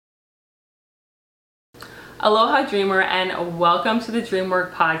Aloha Dreamer and welcome to the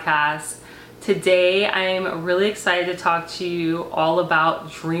Dreamwork podcast. Today I'm really excited to talk to you all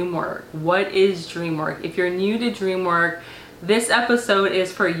about Dreamwork. What is Dreamwork? If you're new to Dreamwork, this episode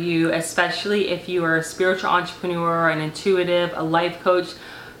is for you, especially if you are a spiritual entrepreneur, an intuitive, a life coach,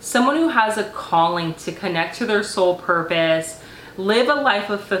 someone who has a calling to connect to their soul purpose, live a life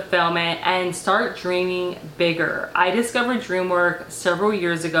of fulfillment, and start dreaming bigger. I discovered Dreamwork several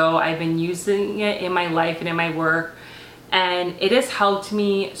years ago. I've been using it in my life and in my work, and it has helped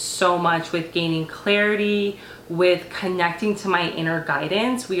me so much with gaining clarity, with connecting to my inner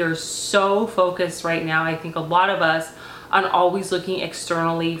guidance. We are so focused right now, I think a lot of us, on always looking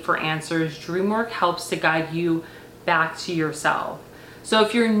externally for answers. Dreamwork helps to guide you back to yourself. So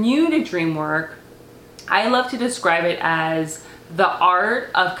if you're new to Dreamwork, I love to describe it as the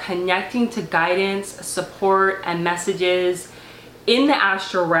art of connecting to guidance, support, and messages in the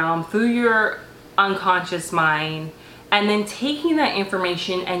astral realm through your unconscious mind, and then taking that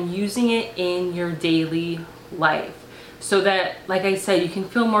information and using it in your daily life so that, like I said, you can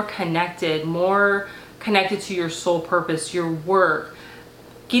feel more connected to your soul purpose, your work,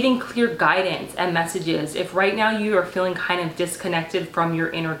 getting clear guidance and messages. If right now you are feeling kind of disconnected from your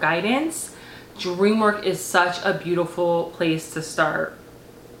inner guidance, Dreamwork is such a beautiful place to start.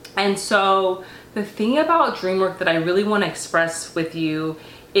 And so the thing about Dreamwork that I really want to express with you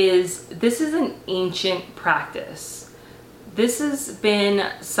is this is an ancient practice. This has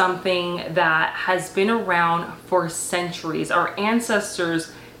been something that has been around for centuries. Our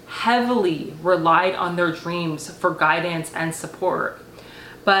ancestors heavily relied on their dreams for guidance and support.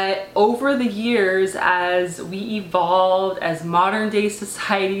 But over the years, as we evolved, as modern day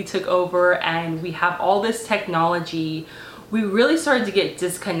society took over and we have all this technology, we really started to get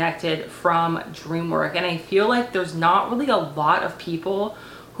disconnected from Dreamwork. And I feel like there's not really a lot of people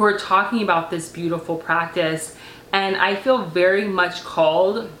who are talking about this beautiful practice. And I feel very much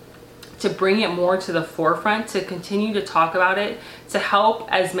called to bring it more to the forefront, to continue to talk about it, to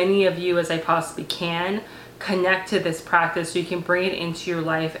help as many of you as I possibly can connect to this practice so you can bring it into your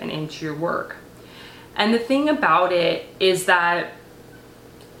life and into your work. And the thing about it is that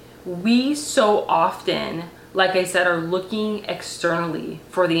we so often, like I said, are looking externally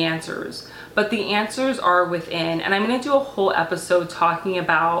for the answers, but the answers are within. And I'm going to do a whole episode talking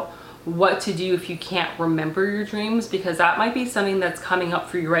about what to do if you can't remember your dreams, because that might be something that's coming up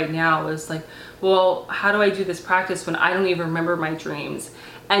for you right now. Is like, well, how do I do this practice when I don't even remember my dreams?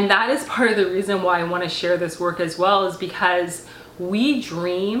 And that is part of the reason why I want to share this work as well, is because we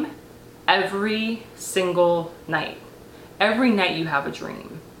dream every single night. Every night you have a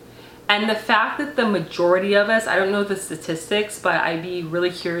dream. And the fact that the majority of us, I don't know the statistics, but I'd be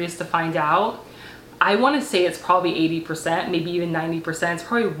really curious to find out. I want to say it's probably 80%, maybe even 90%. It's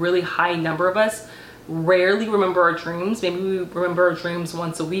probably a really high number of us rarely remember our dreams. Maybe we remember our dreams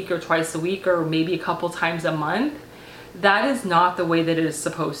once a week or twice a week or maybe a couple times a month. That is not the way that it is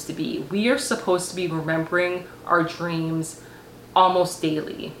supposed to be. We are supposed to be remembering our dreams almost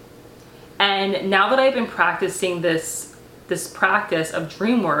daily. And now that I've been practicing this practice of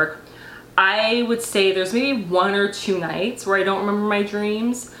dream work, I would say there's maybe 1 or 2 nights where I don't remember my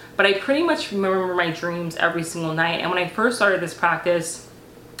dreams, but I pretty much remember my dreams every single night. And when I first started this practice,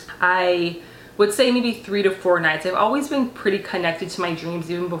 I would say maybe 3 to 4 nights. I've always been pretty connected to my dreams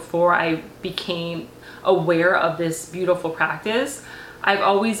even before I became aware of this beautiful practice. I've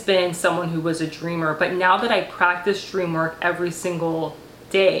always been someone who was a dreamer, but now that I practice dream work every single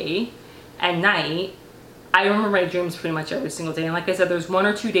day and night, I remember my dreams pretty much every single day. And like I said, there's 1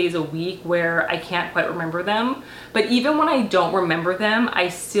 or 2 days a week where I can't quite remember them. But even when I don't remember them, I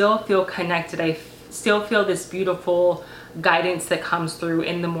still feel connected. I still feel this beautiful guidance that comes through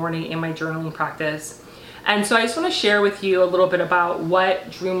in the morning in my journaling practice. And so I just want to share with you a little bit about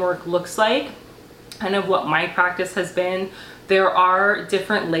what dream work looks like, kind of what my practice has been. There are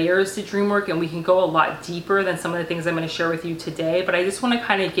different layers to dream work, and we can go a lot deeper than some of the things I'm going to share with you today, but I just want to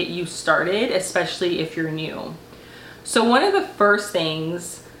kind of get you started, especially if you're new. So one of the first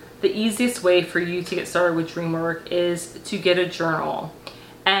things, the easiest way for you to get started with dream work is to get a journal.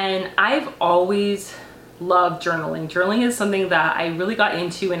 And I've always loved journaling. Journaling is something that I really got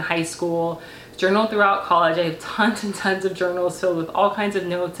into in high school, journaled throughout college. I have tons and tons of journals filled with all kinds of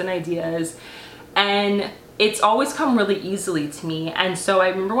notes and ideas. And it's always come really easily to me. And so I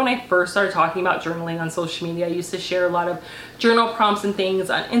remember when I first started talking about journaling on social media, I used to share a lot of journal prompts and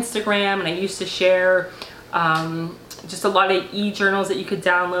things on Instagram, and I used to share just a lot of e-journals that you could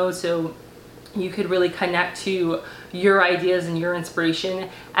download so you could really connect to your ideas and your inspiration.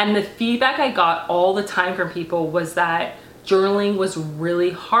 And the feedback I got all the time from people was that journaling was really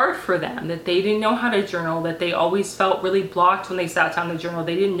hard for them, that they didn't know how to journal, that they always felt really blocked when they sat down to journal.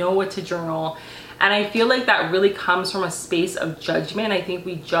 They didn't know what to journal. And I feel like that really comes from a space of judgment. I think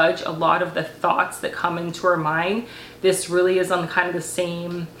we judge a lot of the thoughts that come into our mind. This really is on kind of the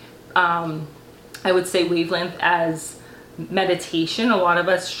same, I would say, wavelength as meditation. A lot of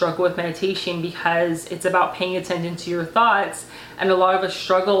us struggle with meditation because it's about paying attention to your thoughts, and a lot of us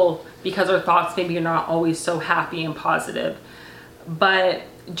struggle because our thoughts maybe are not always so happy and positive. But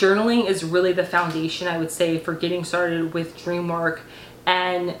journaling is really the foundation, I would say, for getting started with dream work,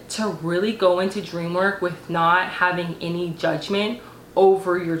 and to really go into dream work with not having any judgment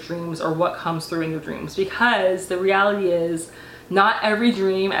over your dreams or what comes through in your dreams. Because the reality is, not every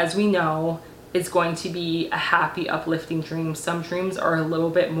dream, as we know, is going to be a happy, uplifting dream. Some dreams are a little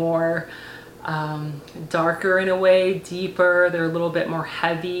bit more darker in a way, deeper. They're a little bit more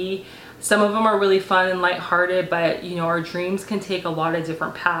heavy. Some of them are really fun and lighthearted, but you know, our dreams can take a lot of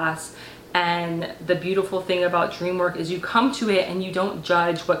different paths. And the beautiful thing about dream work is you come to it and you don't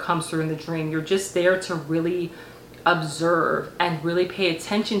judge what comes through in the dream. You're just there to really observe and really pay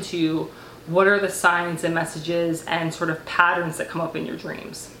attention to what are the signs and messages and sort of patterns that come up in your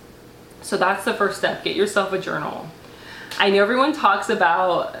dreams. So that's the first step. Get yourself a journal. I know everyone talks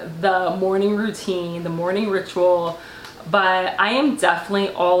about the morning routine, the morning ritual, but I am definitely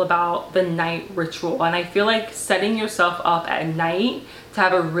all about the night ritual. And I feel like setting yourself up at night to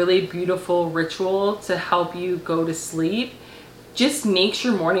have a really beautiful ritual to help you go to sleep just makes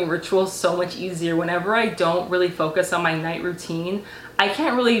your morning ritual so much easier. Whenever I don't really focus on my night routine, I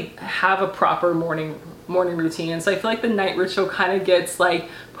can't really have a proper morning routine. And so I feel like the night ritual kind of gets like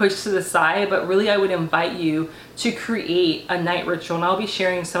pushed to the side, but really I would invite you to create a night ritual. And I'll be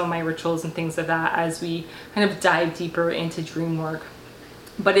sharing some of my rituals and things of that as we kind of dive deeper into dream work.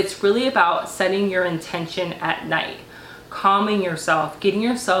 But it's really about setting your intention at night, calming yourself, getting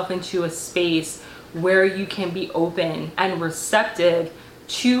yourself into a space where you can be open and receptive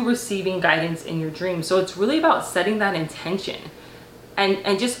to receiving guidance in your dreams. So it's really about setting that intention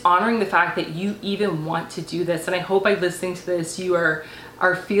and just honoring the fact that you even want to do this. And I hope by listening to this, you are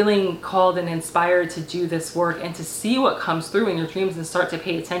feeling called and inspired to do this work and to see what comes through in your dreams and start to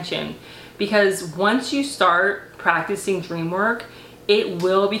pay attention. Because once you start practicing dream work, it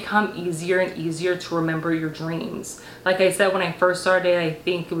will become easier and easier to remember your dreams. Like I said, when I first started, I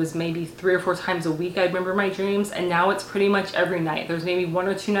think it was maybe 3 or 4 times a week I'd remember my dreams, and now it's pretty much every night. There's maybe 1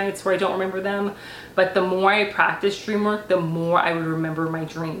 or 2 nights where I don't remember them, but the more I practice dream work, the more I would remember my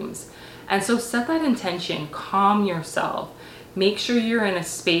dreams. And so set that intention, calm yourself, make sure you're in a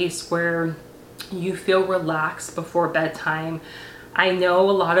space where you feel relaxed before bedtime. I know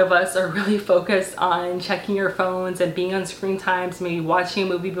a lot of us are really focused on checking your phones and being on screen times, maybe watching a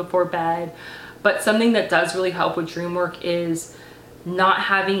movie before bed. But something that does really help with dream work is not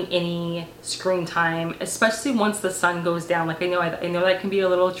having any screen time, especially once the sun goes down. Like I know that can be a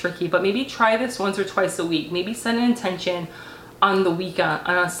little tricky, but maybe try this once or twice a week. Maybe set an intention on the weekend,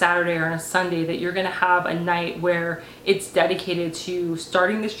 on a Saturday or on a Sunday, that you're gonna have a night where it's dedicated to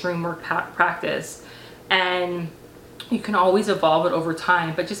starting this dream work practice. And you can always evolve it over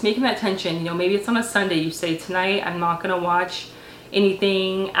time, but just making that tension, you know, maybe it's on a Sunday, you say, tonight I'm not gonna watch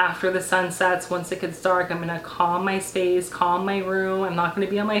anything after the sun sets. Once it gets dark, I'm gonna calm my space, calm my room. I'm not gonna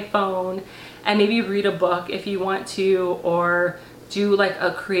be on my phone, and maybe read a book if you want to, or do like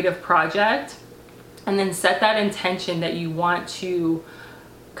a creative project, and then set that intention that you want to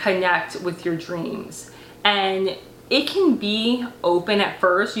connect with your dreams. And it can be open at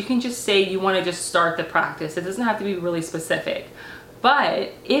first. You can just say you want to just start the practice. It doesn't have to be really specific.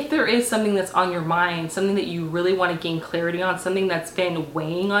 But if there is something that's on your mind, something that you really want to gain clarity on, something that's been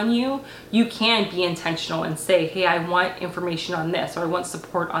weighing on you, you can be intentional and say, hey, I want information on this, or I want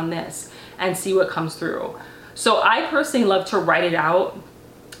support on this, and see what comes through. So I personally love to write it out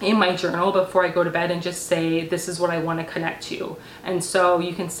in my journal before I go to bed and just say, this is what I want to connect to. And so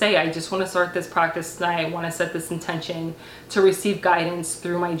you can say, I just want to start this practice tonight. I want to set this intention to receive guidance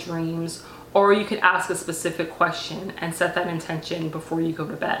through my dreams. Or you could ask a specific question and set that intention before you go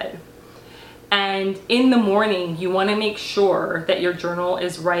to bed. And in the morning, you want to make sure that your journal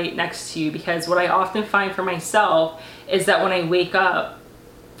is right next to you, because what I often find for myself is that when I wake up,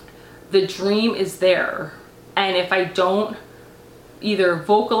 the dream is there. And if I don't either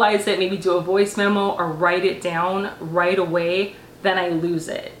vocalize it, maybe do a voice memo, or write it down right away, then I lose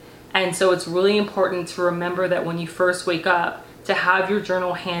it. And so it's really important to remember that when you first wake up, to have your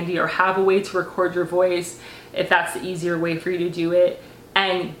journal handy, or have a way to record your voice if that's the easier way for you to do it,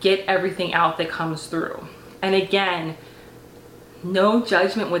 and get everything out that comes through. And again, no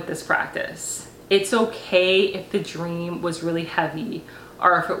judgment with this practice. It's okay if the dream was really heavy,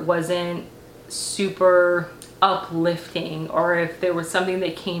 or if it wasn't super uplifting, or if there was something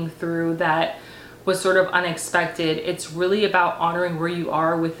that came through that was sort of unexpected. It's really about honoring where you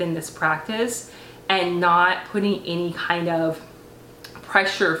are within this practice and not putting any kind of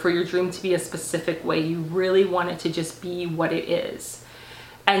pressure for your dream to be a specific way. You really want it to just be what it is.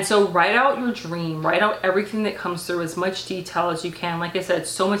 And so write out your dream, write out everything that comes through, as much detail as you can. Like I said, it's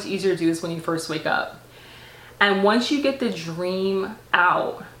so much easier to do this when you first wake up. And once you get the dream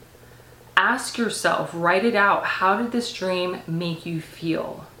out, ask yourself, write it out. How did this dream make you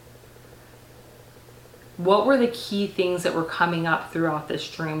feel? What were the key things that were coming up throughout this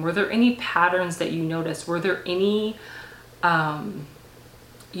dream? Were there any patterns that you noticed? Were there any, were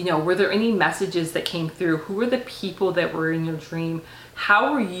there any messages that came through? Who were the people that were in your dream?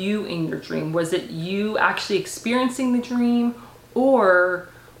 How were you in your dream? Was it you actually experiencing the dream, or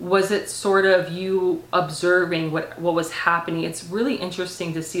was it sort of you observing what was happening? It's really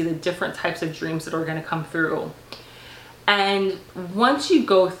interesting to see the different types of dreams that are going to come through. And once you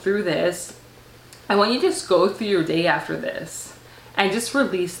go through this, I want you to just go through your day after this and just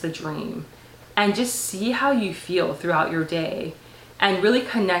release the dream and just see how you feel throughout your day, and really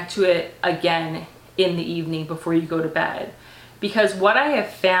connect to it again in the evening before you go to bed. Because what I have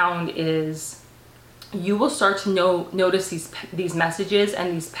found is you will start to notice these messages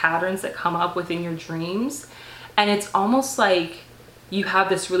and these patterns that come up within your dreams. And it's almost like you have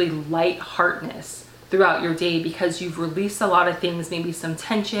this really light-heartedness throughout your day because you've released a lot of things, maybe some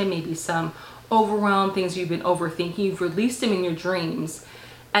tension, maybe some overwhelm, things you've been overthinking. You've released them in your dreams,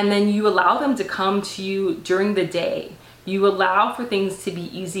 and then you allow them to come to you during the day. You allow for things to be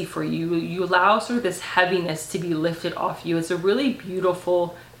easy for you. You allow sort of this heaviness to be lifted off you. It's a really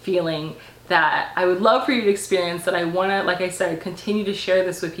beautiful feeling that I would love for you to experience, that I want to, like I said, continue to share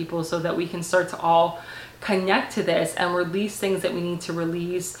this with people so that we can start to all connect to this and release things that we need to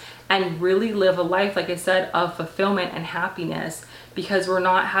release, and really live a life, like I said, of fulfillment and happiness, because we're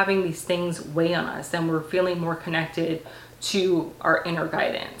not having these things weigh on us and we're feeling more connected to our inner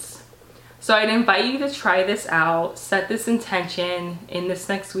guidance. So I'd invite you to try this out, set this intention in this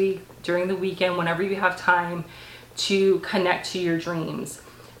next week, during the weekend, whenever you have time, to connect to your dreams.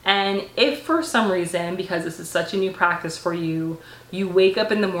 And if for some reason, because this is such a new practice for you, you wake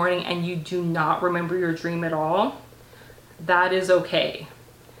up in the morning and you do not remember your dream at all, that is okay.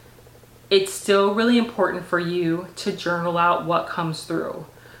 It's still really important for you to journal out what comes through.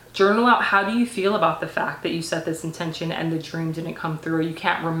 Journal out, how do you feel about the fact that you set this intention and the dream didn't come through, or you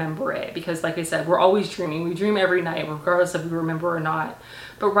can't remember it? Because like I said, we're always dreaming. We dream every night, regardless if we remember or not.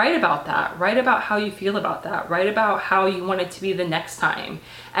 But write about that. Write about how you feel about that. Write about how you want it to be the next time.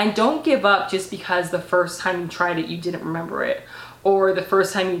 And don't give up just because the first time you tried it, you didn't remember it. Or the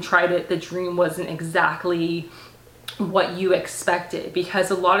first time you tried it, the dream wasn't exactly what you expected.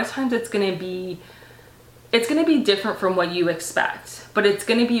 Because a lot of times it's going to be different from what you expect, but it's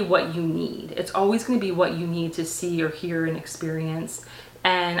going to be what you need. It's always going to be what you need to see or hear and experience.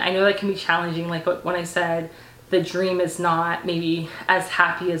 And I know that can be challenging, like when I said the dream is not maybe as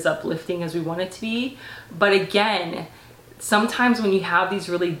happy, as uplifting as we want it to be. But again, sometimes when you have these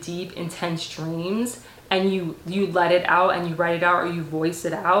really deep, intense dreams and you let it out and you write it out or you voice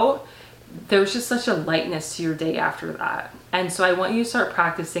it out, there's just such a lightness to your day after that. And so I want you to start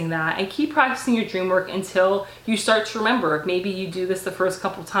practicing that and keep practicing your dream work until you start to remember. Maybe you do this the first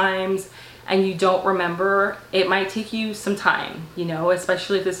couple times and you don't remember. It might take you some time,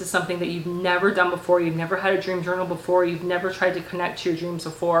 especially if this is something that you've never done before, you've never had a dream journal before, you've never tried to connect to your dreams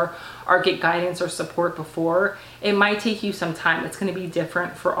before or get guidance or support before. It might take you some time. It's going to be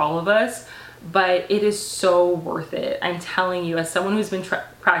different for all of us, but it is so worth it. I'm telling you, as someone who's been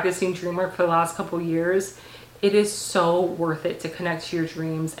practicing dream work for the last couple years, it is so worth it to connect to your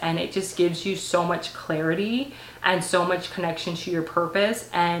dreams, and it just gives you so much clarity and so much connection to your purpose,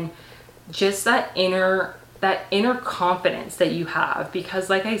 and just that inner confidence that you have.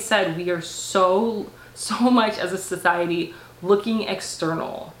 Because like I said, we are so much as a society looking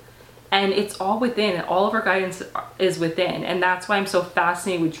external, and it's all within. All of our guidance is within, and that's why I'm so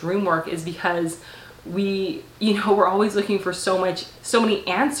fascinated with dream work, is because we're always looking for so many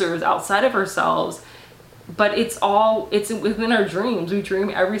answers outside of ourselves. But it's within our dreams. We dream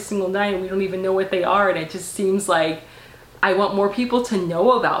every single night and we don't even know what they are. And it just seems like I want more people to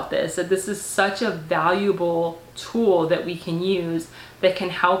know about this, that this is such a valuable tool that we can use that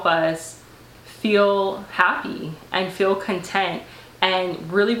can help us feel happy and feel content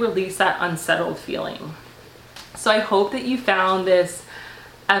and really release that unsettled feeling. So I hope that you found this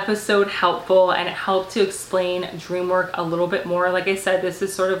episode helpful and it helped to explain Dreamwork a little bit more. Like I said, this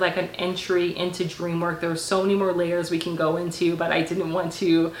is sort of like an entry into Dreamwork. There are so many more layers we can go into, but I didn't want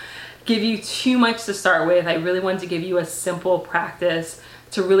to give you too much to start with. I really wanted to give you a simple practice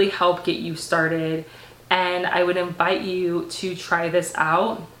to really help get you started. And I would invite you to try this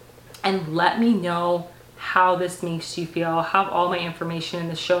out and let me know how this makes you feel. I'll have all my information in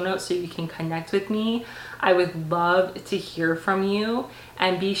the show notes so you can connect with me. I would love to hear from you,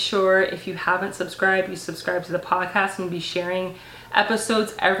 and be sure, if you haven't subscribed, you subscribe to the podcast. I'm gonna be sharing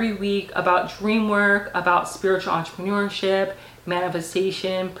episodes every week about dream work, about spiritual entrepreneurship,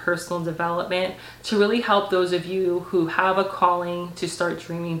 manifestation, personal development, to really help those of you who have a calling to start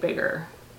dreaming bigger.